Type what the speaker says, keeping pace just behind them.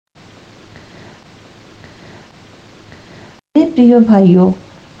मेरे प्रिय भाइयों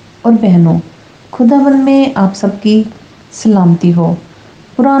और बहनों, खुदावन में आप सबकी सलामती हो।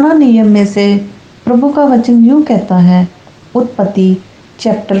 पुराना नियम में से प्रभु का वचन यूं कहता है, उत्पत्ति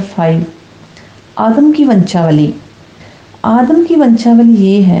चैप्टर 5, आदम की वंशावली। आदम की वंशावली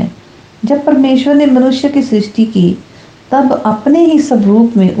ये है, जब परमेश्वर ने मनुष्य की सृष्टि की तब अपने ही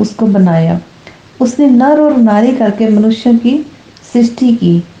स्वरूप में उसको बनाया। उसने नर और नारी करके मनुष्य की सृष्टि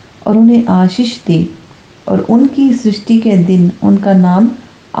की और उन्हें आशीष दी और उनकी सृष्टि के दिन उनका नाम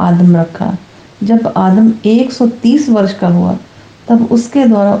आदम रखा। जब आदम 130 वर्ष का हुआ तब उसके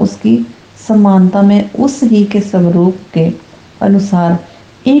द्वारा उसकी समानता में उस ही के स्वरूप के अनुसार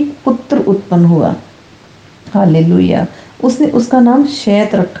एक पुत्र उत्पन्न हुआ। हालेलुया। उसने उसका नाम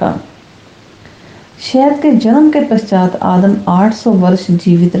शैत रखा। शैत के जन्म के पश्चात आदम 800 वर्ष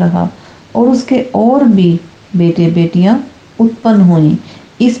जीवित रहा और उसके और भी बेटे बेटियां उत्पन्न हुई।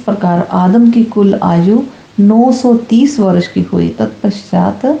 इस प्रकार आदम की कुल आयु 930 वर्ष की हुई।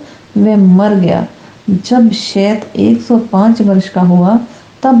 तत्पश्चात वह मर गया। जब शैत 105 वर्ष का हुआ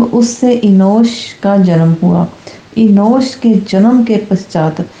तब उससे इनोश का जन्म हुआ। इनोश के जन्म के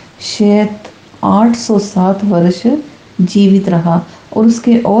पश्चात शैत 807 वर्ष जीवित रहा और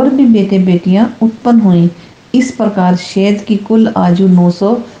उसके और भी बेटे बेटियां उत्पन्न हुई। इस प्रकार शैत की कुल आयु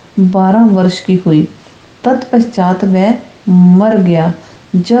 912 वर्ष की हुई। तत्पश्चात वह मर गया।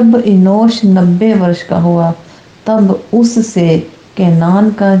 जब इनोश 90 वर्ष का हुआ तब उससे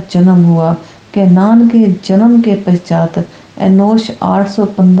कैनान का जन्म हुआ। कैनान के जन्म के पश्चात एनोश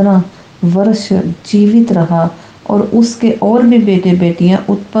 815 वर्ष जीवित रहा और उसके और भी बेटे बेटियां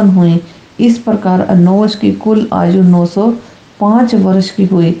उत्पन्न हुई। इस प्रकार एनोश की कुल आयु 905 वर्ष की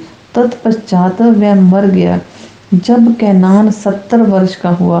हुई। तत्पश्चात वह मर गया। जब कैनान 70 वर्ष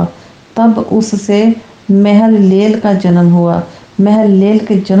का हुआ तब उससे महललेल का जन्म हुआ। महललेल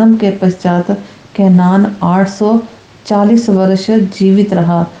के जन्म के पश्चात कैनान 840 वर्ष जीवित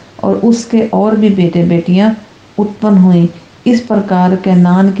रहा और उसके और भी बेटे बेटियां उत्पन्न हुई। इस प्रकार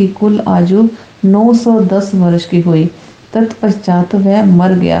कैनान की कुल आयु 910 वर्ष की हुई। तत्पश्चात वह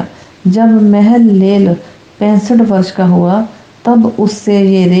मर गया। जब महललेल 65 वर्ष का हुआ तब उससे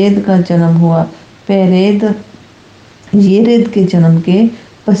येरेद का जन्म हुआ। येरेद के जन्म के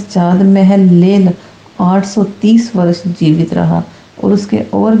पश्चात महललेल 830 वर्ष जीवित रहा और उसके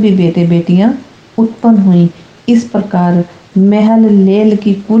और भी बेटे बेटियां उत्पन्न हुई। इस प्रकार महललेल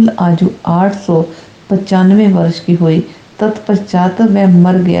की कुल आयु 895 वर्ष की हुई। तत्पश्चात वह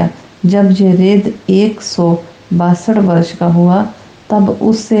मर गया। जब येरेद 162 वर्ष का हुआ तब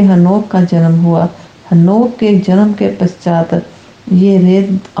उससे हनोक का जन्म हुआ। हनोक के जन्म के पश्चात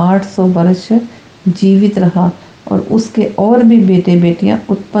येरेद 800 वर्ष जीवित रहा और उसके और भी बेटे बेटियां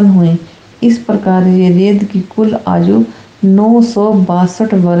उत्पन्न हुई। इस प्रकार येरेद की कुल आयु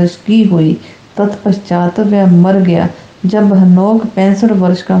 962 वर्ष की हुई। तत्पश्चात वह मर गया। जब हनोक 65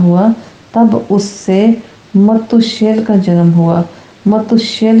 वर्ष का हुआ तब उससे मतुशेल का जन्म हुआ।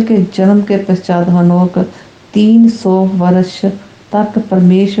 मतुशेल के जन्म के पश्चात हनोक 300 वर्ष तक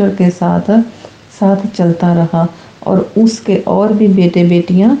परमेश्वर के साथ चलता रहा और उसके और भी बेटे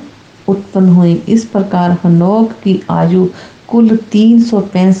बेटियां उत्पन्न हुई। इस प्रकार हनोक की आयु कुल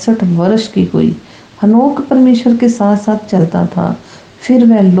 365 वर्ष की हुई। हनोक परमेश्वर के साथ साथ चलता था। फिर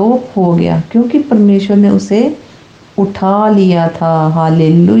वह लोप हो गया क्योंकि परमेश्वर ने उसे उठा लिया था।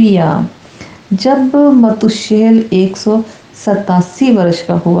 हालेलुया। जब मतुशेल 187 वर्ष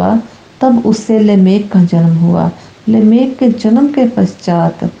का हुआ तब उससे लेमेक का जन्म हुआ। लेमेक के जन्म के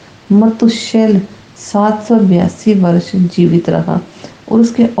पश्चात मतुशेल 782 वर्ष जीवित रहा और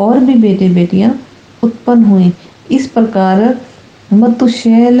उसके और भी बेटे बेटियां उत्पन्न हुई। इस प्रकार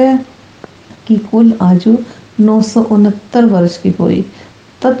मतुशेल की कुल आयु 969 वर्ष की हुई।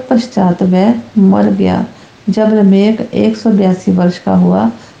 तत्पश्चात वह मर गया। जब लेमेक 182 वर्ष का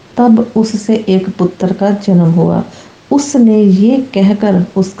हुआ तब उससे एक पुत्र का जन्म हुआ। उसने ये कहकर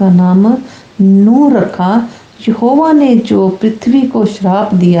उसका नाम नूह रखा, यहोवा ने जो पृथ्वी को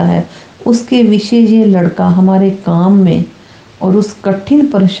श्राप दिया है उसके विषय ये लड़का हमारे काम में और उस कठिन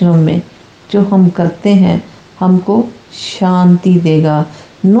परिश्रम में जो हम करते हैं हमको शांति देगा।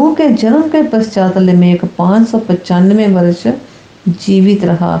 नूह के जन्म के पश्चात लेमेक 595 वर्ष जीवित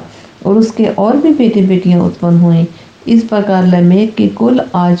रहा और उसके और भी बेटे बेटियां उत्पन्न हुई। इस प्रकार लेमेक की कुल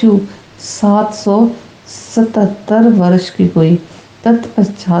आयु 777 वर्ष की हुई।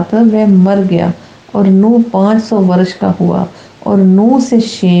 तत्पश्चात वह मर गया और नूह 500 वर्ष का हुआ और नूह से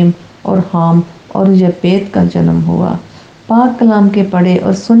शेम और हाम और यपेत का जन्म हुआ। पाक कलाम के पढ़े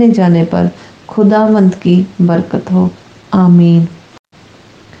और सुने जाने पर खुदावंद की बरकत हो। आमीन।